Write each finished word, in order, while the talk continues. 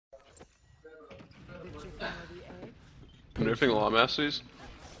Nerfing Law Masters.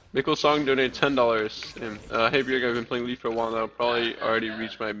 Mikkel Song donated $10. Hey Bjerg, I've been playing Leaf for a while now. Probably already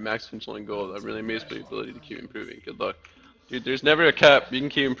reached my max controlling goal. I'm really amazed by your ability to keep improving. Good luck. Dude, there's never a cap. You can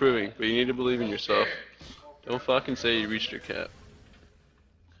keep improving, but you need to believe in yourself. Don't fucking say you reached your cap.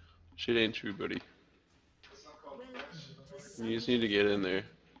 Shit ain't true, buddy. You just need to get in there.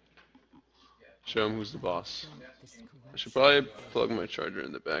 Show him who's the boss. I should probably plug my charger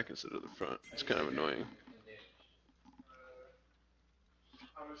in the back instead of the front. It's kind of annoying.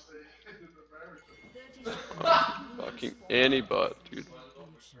 Oh, fucking Annie-bot, dude.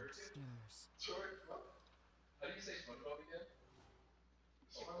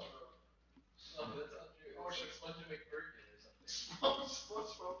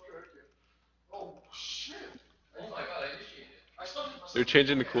 They're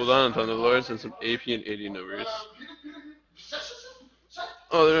changing the cooldown on Thunderlords and some AP and AD numbers.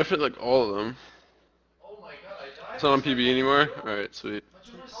 Oh, they're gonna fit like all of them. It's not on PB anymore? Alright, sweet.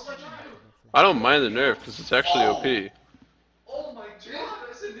 I don't mind the nerf because it's actually OP. Oh my god,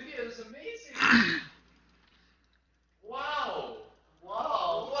 this Anivia is amazing! Wow!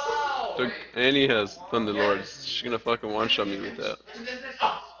 Wow! Wow! So Annie has Thunderlords. She's gonna fucking one-shot me with that.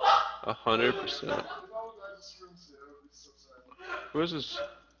 100%. Who is this?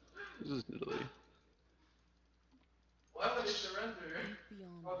 This is Italy. Why would they surrender?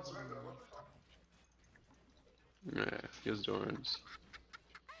 Nah, he has Dorans.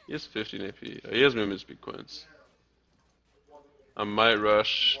 He has 15 AP. He has movement speed coins. I might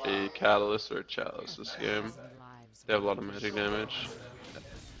rush a Catalyst or a Chalice this game. They have a lot of magic damage.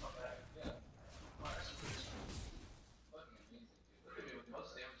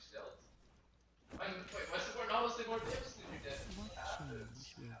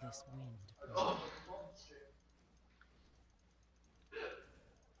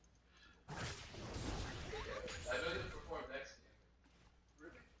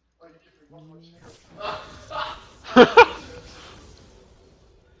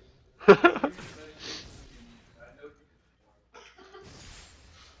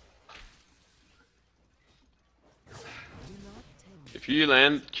 If you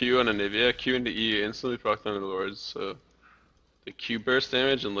land Q on Anivia, Q into E, you instantly proc Thunder Lords, so the Q burst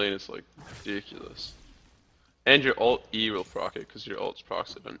damage in lane is like ridiculous. And your ult E will proc it, because your ult's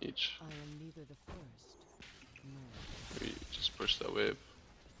procs it on each. Maybe just push that wave.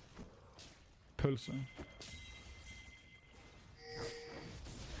 Pulsar.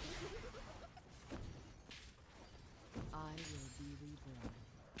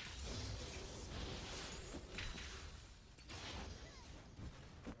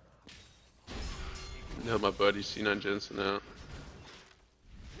 Help my buddy C9 Jensen out.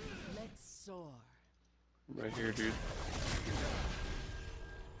 I'm right here, dude.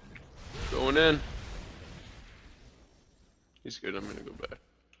 Going in. He's good, I'm gonna go back.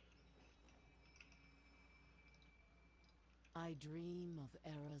 I dream of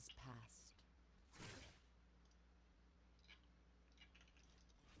eras past.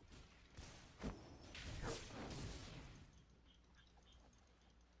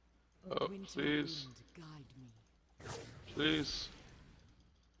 Oh, please. Please.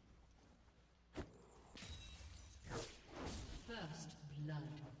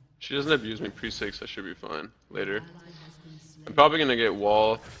 She doesn't abuse me pre-6, I should be fine later. I'm probably gonna get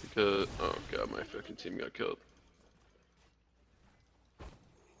wall because oh god, my fucking team got killed.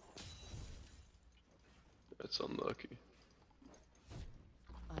 That's unlucky.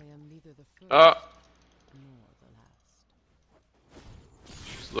 I am neither the first Ah! nor the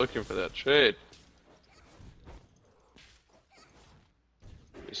last. She's looking for that trade.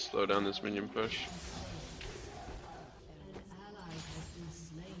 Let me slow down this minion push.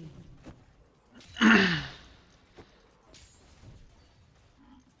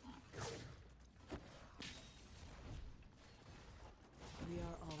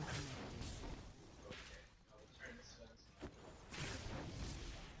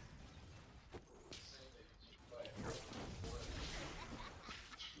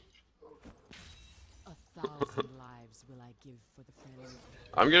 Lives will I give for the friend.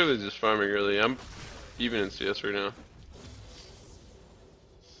 I'm good with just farming early. I'm even in CS right now.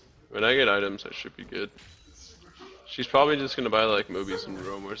 When I get items, I should be good. She's probably just gonna buy like Mobies and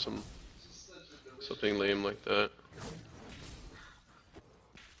Roam or something lame like that.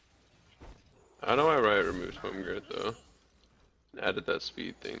 I don't know why Riot removed Home Grid though. And added that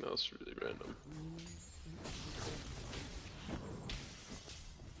speed thing, that was really random.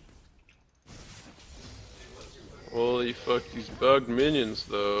 Holy fuck, these bugged minions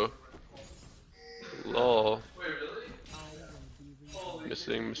though. Lol.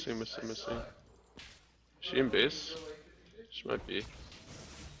 Missing. She in base? She might be.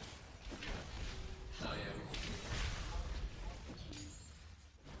 The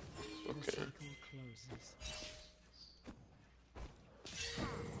Okay. cycle closes.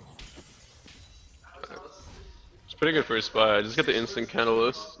 It's pretty good first buy. I just get the instant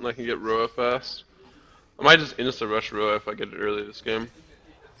catalyst, and I can get Roa fast. I might just insta rush Roa if I get it early this game.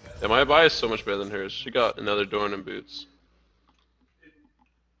 Yeah, my buy is so much better than hers. She got another Dorn and boots.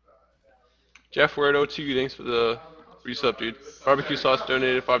 Jeff Word OT, thanks for the resub, dude. Barbecue sauce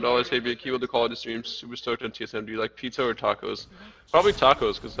donated $5. Hey, be a key with the quality stream. Super stoked on TSM. Do you like pizza or tacos? Probably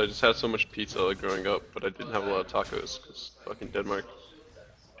tacos, because I just had so much pizza like, growing up, but I didn't have a lot of tacos, because fucking Denmark.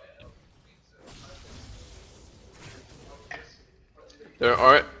 There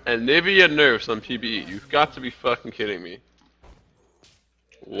are Anivia nerfs on PBE. You've got to be fucking kidding me.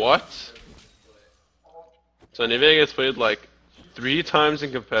 What? So Anivia gets played like 3 times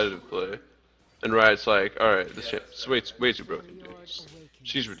in competitive play. And Riot's like, alright, this champ's way too broken, dude.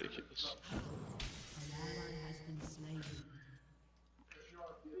 She's ridiculous.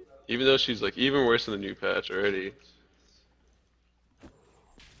 Even though she's like even worse in the new patch already.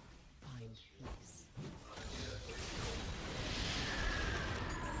 Find peace.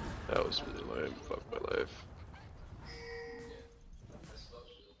 That was really lame. Fuck my life.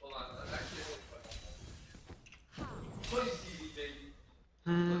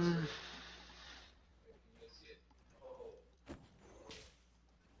 Hmm.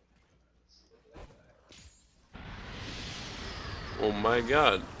 Oh my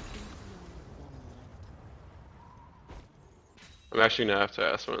god. Think beyond one lifetime. I'm actually gonna have to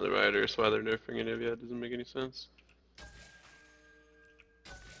ask one of the riders why they're nerfing Anivia. It doesn't make any sense.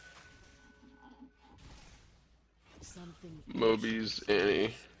 Something Moby's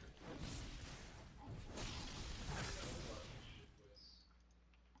Annie.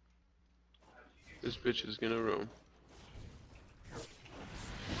 This bitch is gonna roam.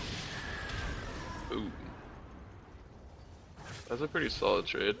 Ooh. That's a pretty solid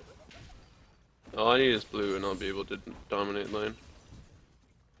trade. All I need is blue and I'll be able to dominate lane.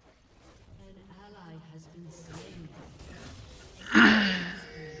 Let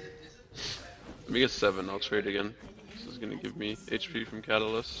me get 7, I'll trade again. This is gonna give me HP from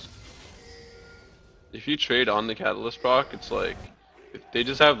Catalyst. If you trade on the Catalyst proc, it's like, if they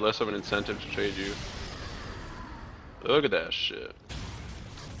just have less of an incentive to trade you. Look at that shit.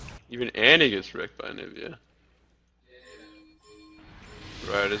 Even Annie gets wrecked by Anivia.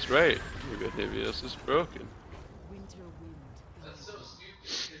 Right is right. Maybe Anivia's is broken. winter wind guides me.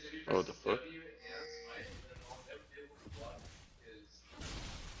 Oh, what the fuck?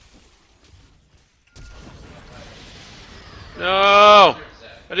 No!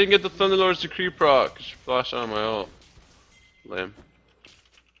 I didn't get the Thunderlord's Decree proc. She flashed on my ult. Lame.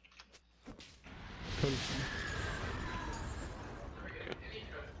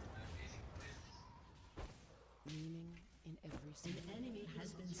 Meaning in every single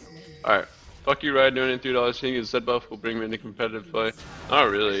Alright. Fuck you, Ride, doing $3. Think his Z buff will bring him into competitive play. Not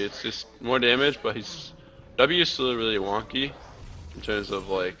really, it's just more damage, but he's. W is still really wonky in terms of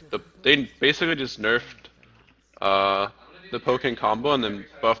like they basically just nerfed the poking combo and then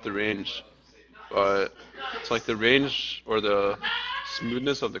buffed the range. But it's like the range or the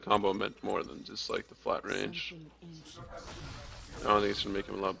smoothness of the combo meant more than just like the flat range. something ancient stirs. I don't think it's gonna make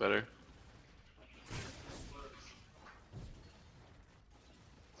him a lot better.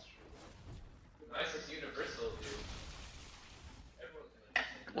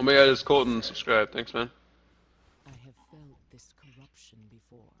 Oh my god, it's Colton. Subscribe. Thanks, man. I have felt this corruption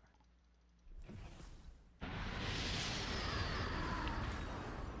before.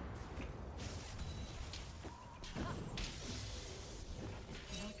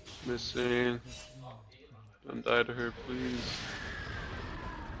 Missing. Don't die to her, please.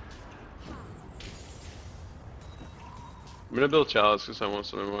 I'm gonna build Chalice because I want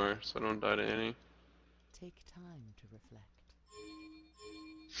some more, so I don't die to Annie. Take time to reflect.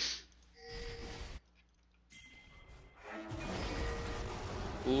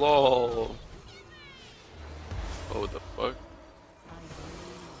 LOL. Oh, what the fuck? I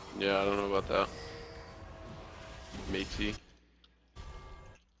believe Yeah, I don't know about that. Matey.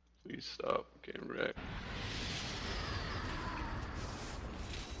 Please stop getting wrecked.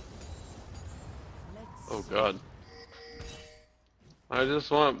 let's Oh god. I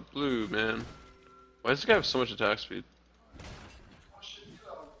just want blue, man. Why does this guy have so much attack speed?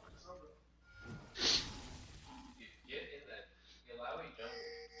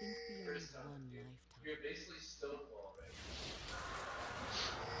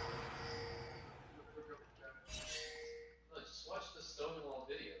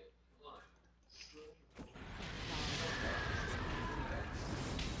 think beyond one lifetime.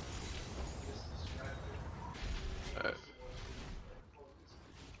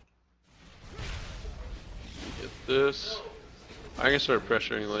 this. I can start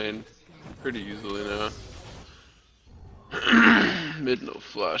pressuring lane pretty easily now. Mid no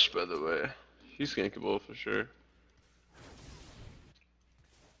flash, by the way. He's gankable for sure.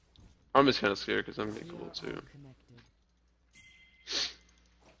 I'm just kind of scared because I'm gankable too.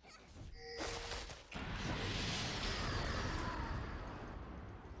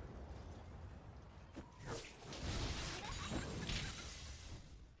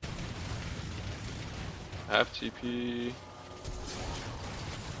 Half TP.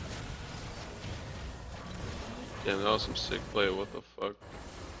 Damn, that was some sick play. What the fuck?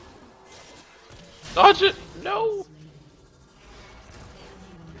 Dodge it! No!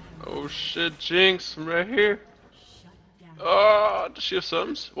 Oh shit, Jinx, I'm right here. Oh, does she have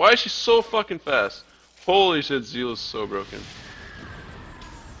sums? Why is she so fucking fast? Holy shit, Zeal is so broken.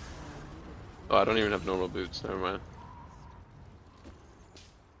 Oh, I don't even have normal boots, never mind.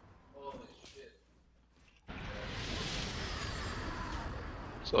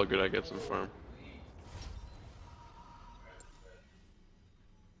 It's all good, I get some farm.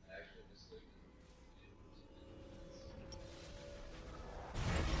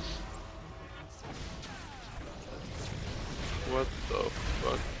 What the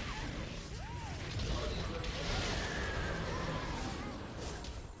fuck?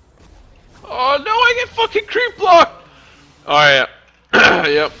 Oh no, I get fucking creep blocked! Alright,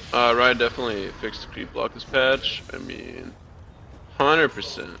 yep, Ryan definitely fixed the creep block this patch. I mean,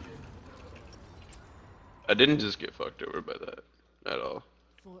 100%. I didn't just get fucked over by that at all.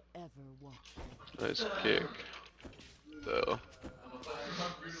 Nice kick, though.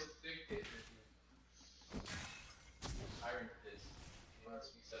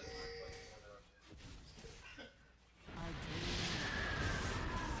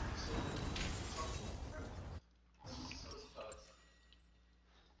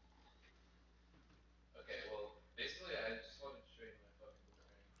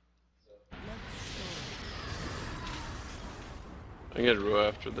 I can get a row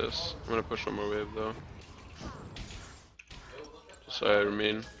after this. I'm gonna push one more wave though. Just so I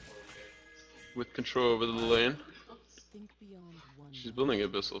remain with control over the lane. She's building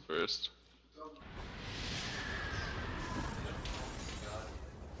Abyssal first.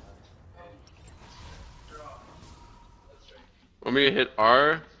 Want me to hit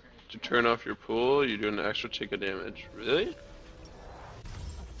R to turn off your pool? You do an extra tick of damage. Really? Is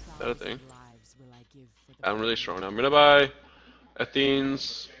that a thing? I'm really strong now. I'm gonna buy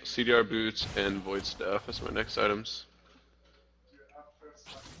Athene's, CDR boots, and Void Staff as my next items.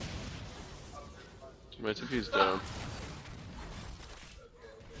 My TP is down.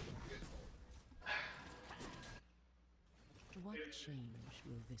 What change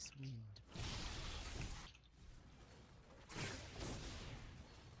will this wind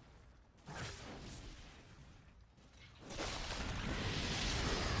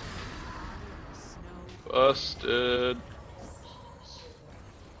Busted.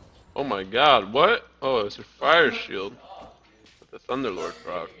 Oh my god, what? Oh, it's her fire shield. With the Thunderlord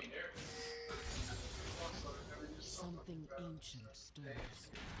proc. something ancient stirs?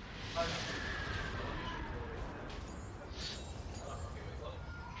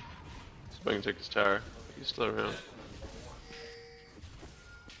 See if I can take his tower. He's still around.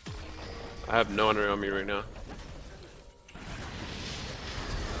 I have no one around me right now.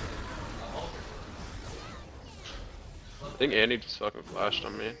 I think Andy just fucking flashed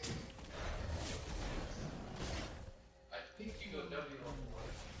on me.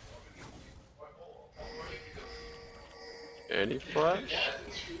 Andy flash?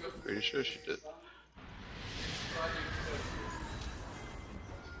 Pretty sure she did.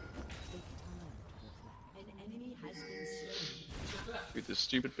 With this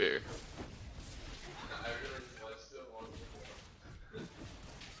stupid bear.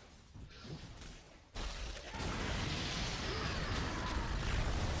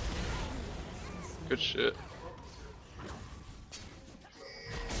 Good shit.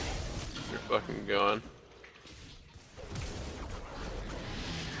 You're fucking gone.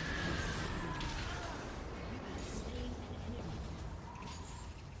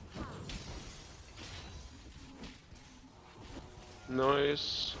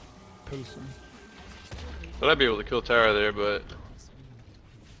 Nice. Thought I'd be able to kill Tara there, but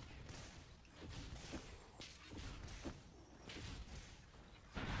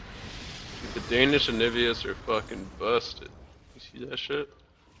the Danish Anivias are fucking busted. You see that shit?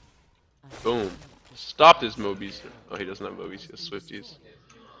 Boom. Stop this Mobies. Oh, he doesn't have Mobies, he has Swifties.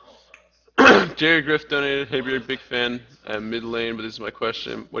 Jerry Griff donated, hey, you're a big fan at mid lane, but this is my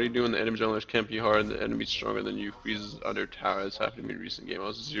question. What do you do when the enemy junglers camp you hard and the enemy's stronger than you? Freezes under tower, as happened to me in recent game. I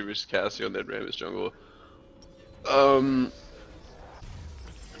was 0 vs Cassio and that ran his jungle. Um,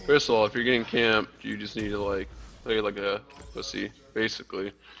 First of all, if you're getting camped, you just need to like play like a pussy,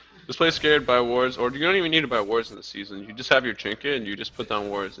 basically. Just play scared, buy wards, or you don't even need to buy wards in the season. You just have your trinket and you just put down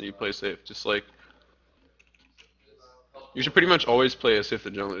wards and you play safe. Just like you should pretty much always play as if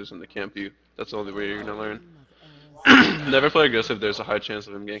the jungler is in the camp you. That's the only way you're gonna learn. Dream of errors and Never play aggressive. There's a high chance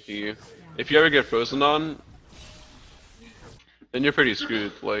of him ganking you. If you ever get frozen on, then you're pretty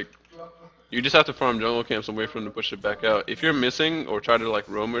screwed. Like you just have to farm jungle camps and wait for him to push it back out. If you're missing or try to like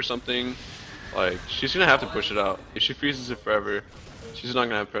roam or something, like she's gonna have to push it out. If she freezes it forever, she's not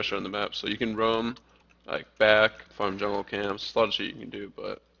gonna have pressure on the map. So you can roam, like back, farm jungle camps. A lot of shit you can do,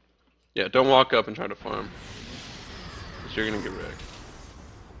 but yeah, don't walk up and try to farm, cause you're gonna get wrecked.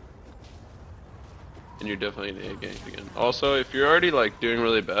 And you're definitely gonna get ganked again. Also, if you're already like doing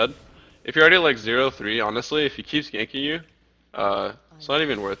really bad, if you're already like 0-3, honestly, if he keeps ganking you, it's not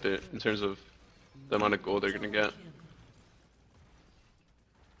even worth it in terms of the amount of gold they're gonna get.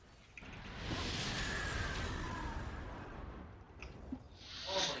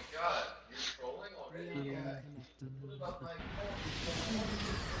 Oh my god, you're trolling we already? are all Yeah. connected. What about my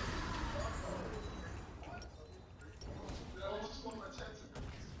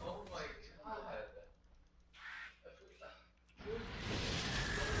Oh my god.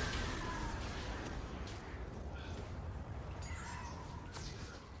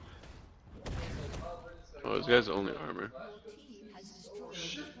 Oh, this guy's only armor. Your team has destroyed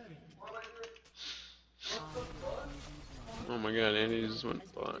a turret. I will be Oh my god, Andy the just turret went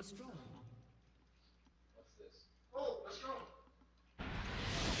has been bot. destroyed.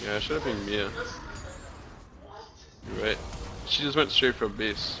 Yeah, I should have been Mia. You're right. She just went straight from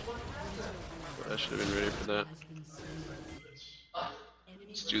base. I should have been ready for that. Has been slain.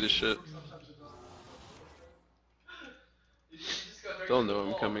 Let's do this shit. Did you just go They'll know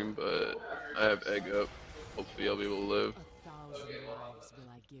I'm coming, but I have egg up. Hopefully I'll be able to live. 1,000 lives will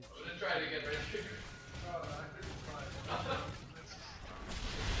I give for the try to get rid fair of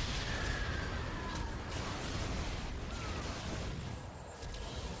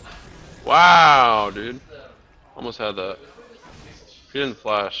Wow, dude. Almost had that. If he didn't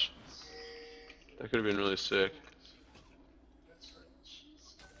flash, that could have been really sick.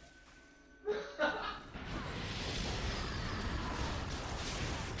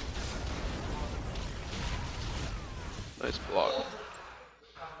 Nice block.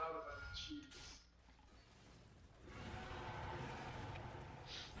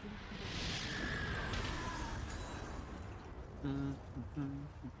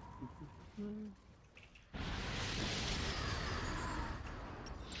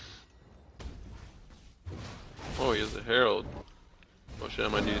 Oh, he has a herald. Oh shit, I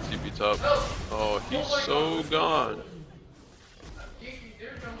might need a TP top. Oh, he's so gone.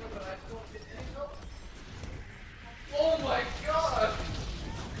 Oh my god!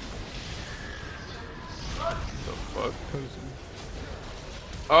 The fuck?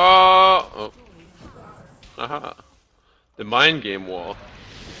 Oh. Aha. The mind game wall.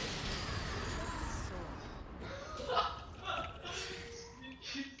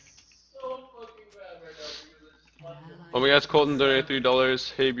 So fucking bad right now because I just an left him. Oh my god, it's Colton donated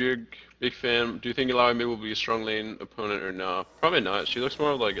 $3. Hey Bjerg, big fan. Do you think Anivia will be a strong lane opponent or not? Probably not. She looks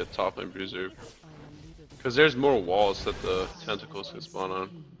more like a top lane bruiser. I am neither the Because there's more walls that the tentacles can spawn on.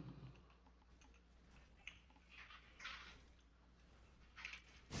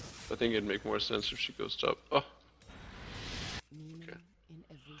 I think it'd make more sense if she goes top. Oh, meaning okay. in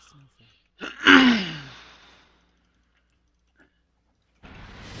every snowflake.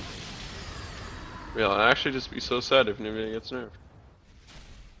 Yeah, I'd actually just be so sad if Anivia gets nerfed.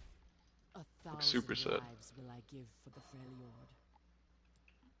 1,000 super sad. lives will I give for the Freljord.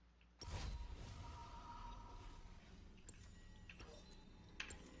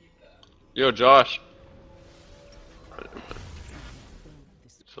 Yo, Josh. I have felt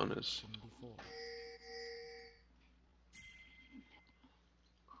this He's on his. corruption before.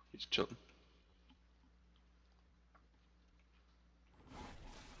 He's chilling.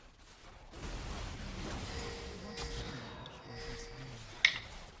 What change will this bring?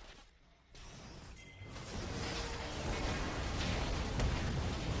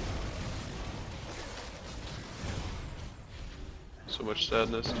 So much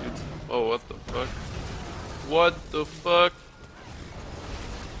sadness, dude. Oh, what the fuck? What the fuck?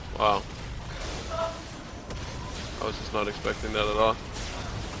 Wow. I was just not expecting that at all.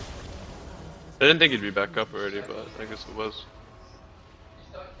 I didn't think he'd be back up already, but I guess it was.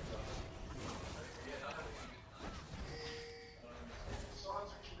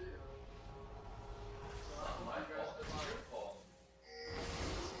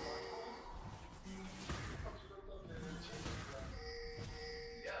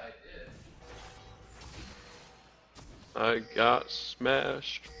 I got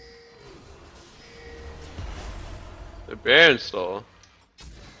smashed. The Baron stall.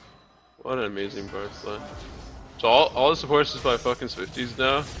 What an amazing bar play. So all the supports is by fucking Swifties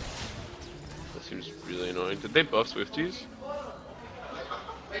now? That seems really annoying. Did they buff Swifties?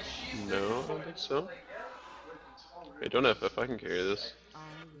 No, I don't think so. Hey, don't FF, I can carry this.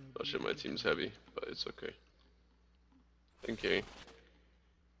 Oh shit, my team's heavy, but it's okay. I can carry.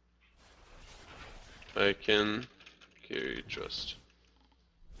 I can carry, trust.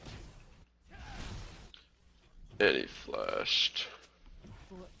 And he flashed.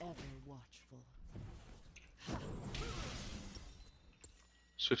 Forever watchful.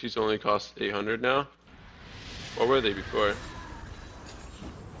 Swifties only cost 800 now? What were they before?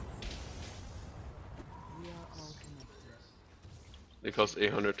 We are all connected. They cost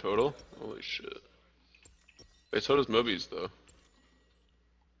 800 total? Holy shit. Wait, so does Mobies though.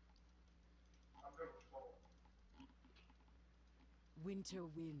 Winter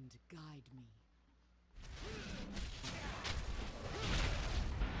wind, guide me.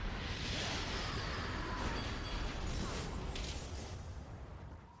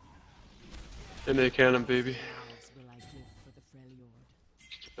 And they cannon, baby. Lives will I give for the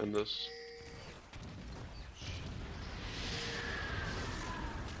Freljord. And this.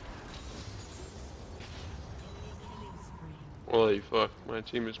 Holy fuck, my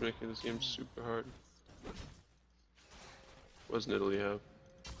team is making this game super hard. What does Italy have?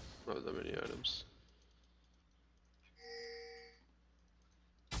 Not that many items.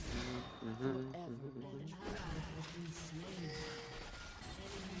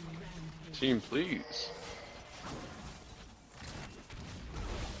 Team, please.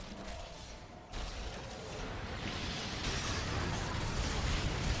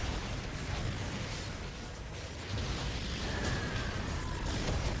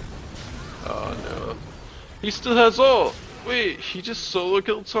 Oh no. He still has ult! Wait, he just solo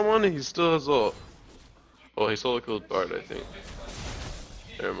killed someone and he still has ult. Well, he solo killed Bard, I think.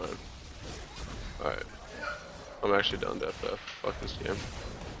 Never mind. Alright. I'm actually down to FF. Fuck this game.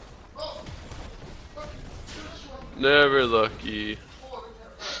 Never lucky.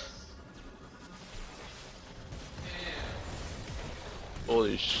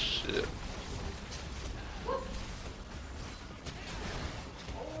 Holy shit.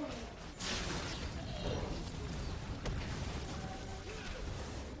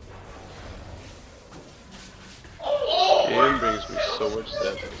 Game brings me so much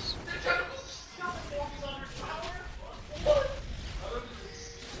sadness.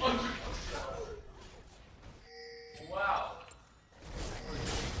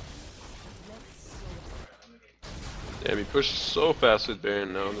 Damn, he pushed so fast with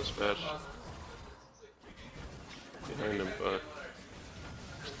Baron now in this match. Behind him, but.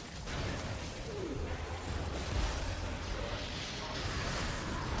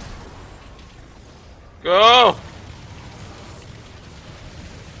 Go!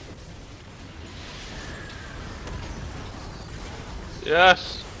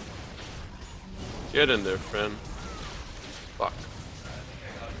 Yes! Get in there, friend. Fuck.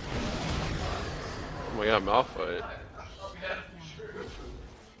 Oh my god, Malphite.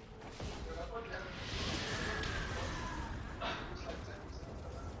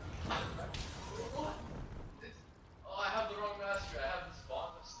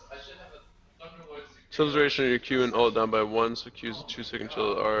 Chill duration of your Q and ult down by 1, so Q is a 2-second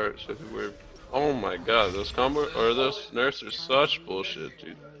chill R, so if you were. Oh my god, those combo or those nerfs are such bullshit,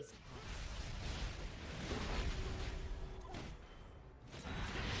 dude.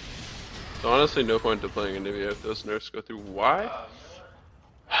 So honestly, no point to playing Anivia if those nerfs go through. Why?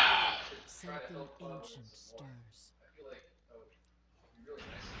 Something ancient stirs.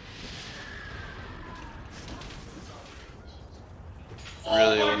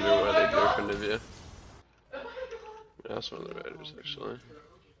 Really wonder why they nerf Anivia. Yeah, that's one of the writers, actually.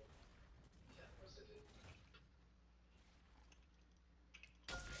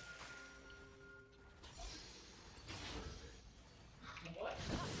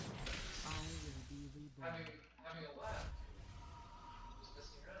 I will be reborn.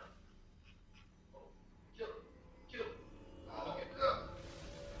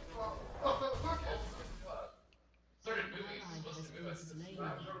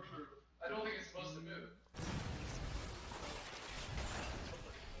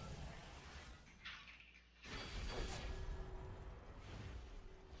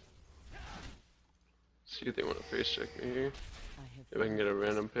 See if they want to face check me here. If I can get a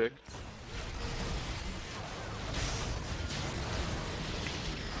random pick.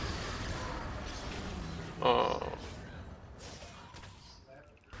 Oh.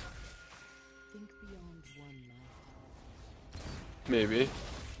 Think beyond one lifetime. Maybe.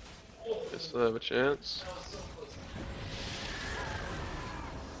 I still have a chance.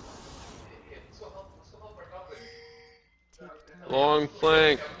 Take time. Long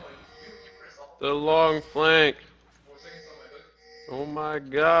flank. The long flank. Oh my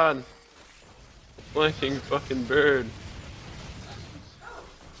god. Flanking fucking bird.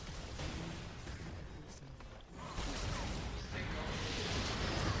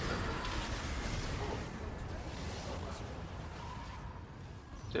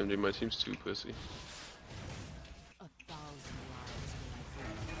 Damn, dude, my team's too pussy. 1,000 lives will I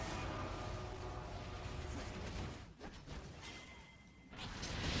bring.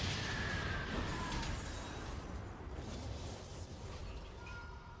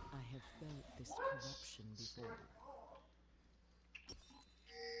 I have felt this corruption before.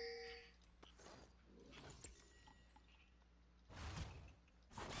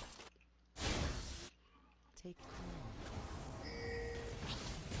 Take time.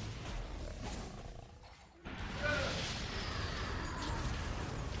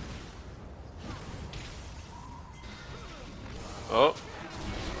 Oh.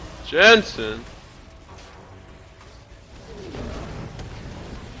 Jensen.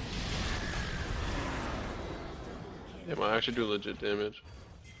 Damn, I actually do legit damage.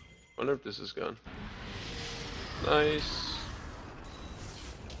 Wonder if this is gone. Nice.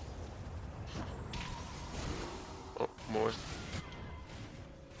 Oh, more.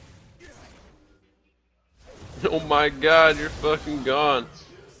 Oh my god, you're fucking gone.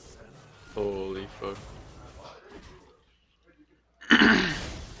 Holy fuck.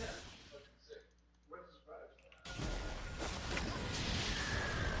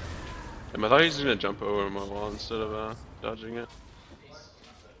 Damn, I thought he was gonna jump over my wall instead of dodging it.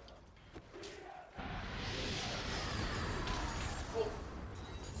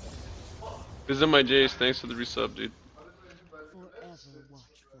 Visit my Jace, thanks for the resub, dude. Forever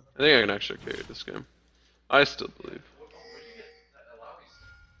watchful. I think I can actually carry this game. I still believe.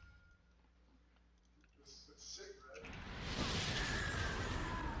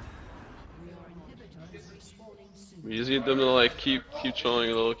 We just need them to like keep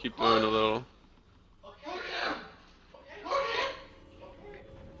trolling a little, keep doing a little. I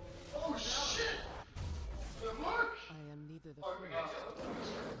am neither the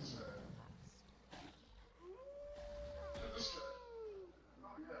first nor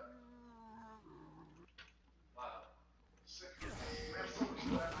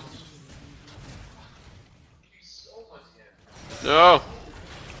the last. No!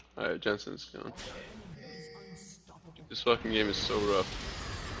 Alright, Jensen's gone. This fucking game is so rough.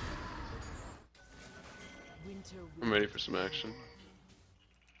 I'm ready for some action.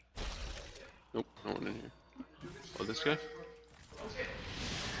 Nope, no one in here. Oh, this guy?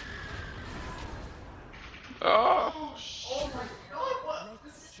 Oh!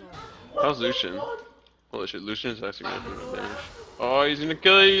 How's Lucian? Holy shit, Lucian's actually gonna do no damage. Oh, he's gonna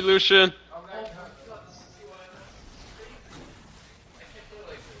kill you, Lucian!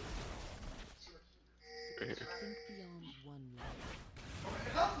 Right here.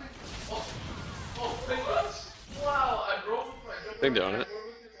 Think beyond one I think they're on it.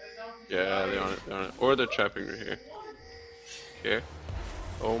 Yeah, they're on it, they're on it. Or they're trapping right here. Here.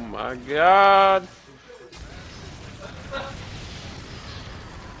 Oh my god! I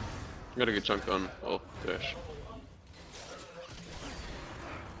got a good chunk on. Oh, dash.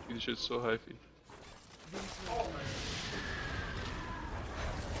 Dude, this shit's so hypey.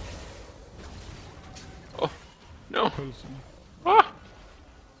 Oh, no! Ah!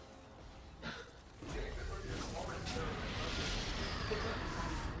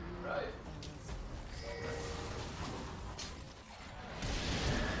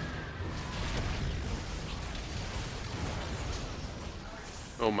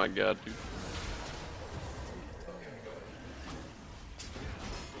 Oh my god, dude.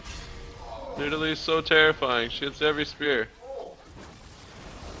 Literally so terrifying. She hits every spear.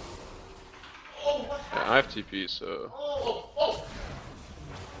 Yeah, I have TP, so.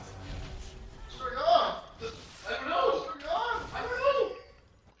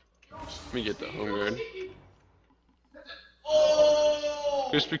 Let me get the home guard.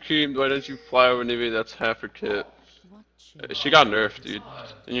 Krispy Kreme, why don't you fly over Anivia? That's half her kit. She got nerfed, dude.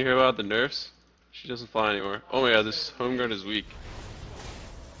 Didn't you hear about the nerfs? She doesn't fly anymore. Oh my god, this home guard is weak.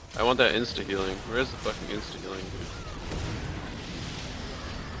 I want that insta healing. Where's the fucking insta healing, dude?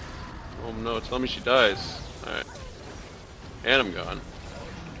 Oh no, tell me she dies. Alright. And I'm gone.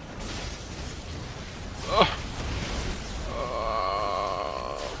 Oh.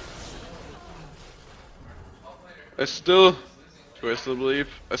 I still believe.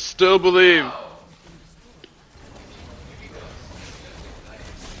 I still believe.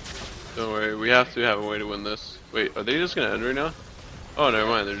 Don't worry, we have to have a way to win this. Wait, are they just gonna end right now? Oh, never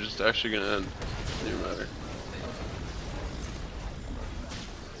mind, they're just actually gonna end. Doesn't even matter.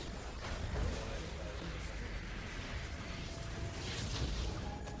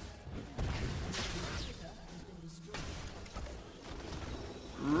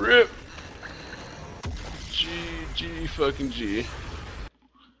 RIP! G fucking G.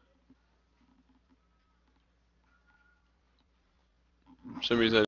 For some reason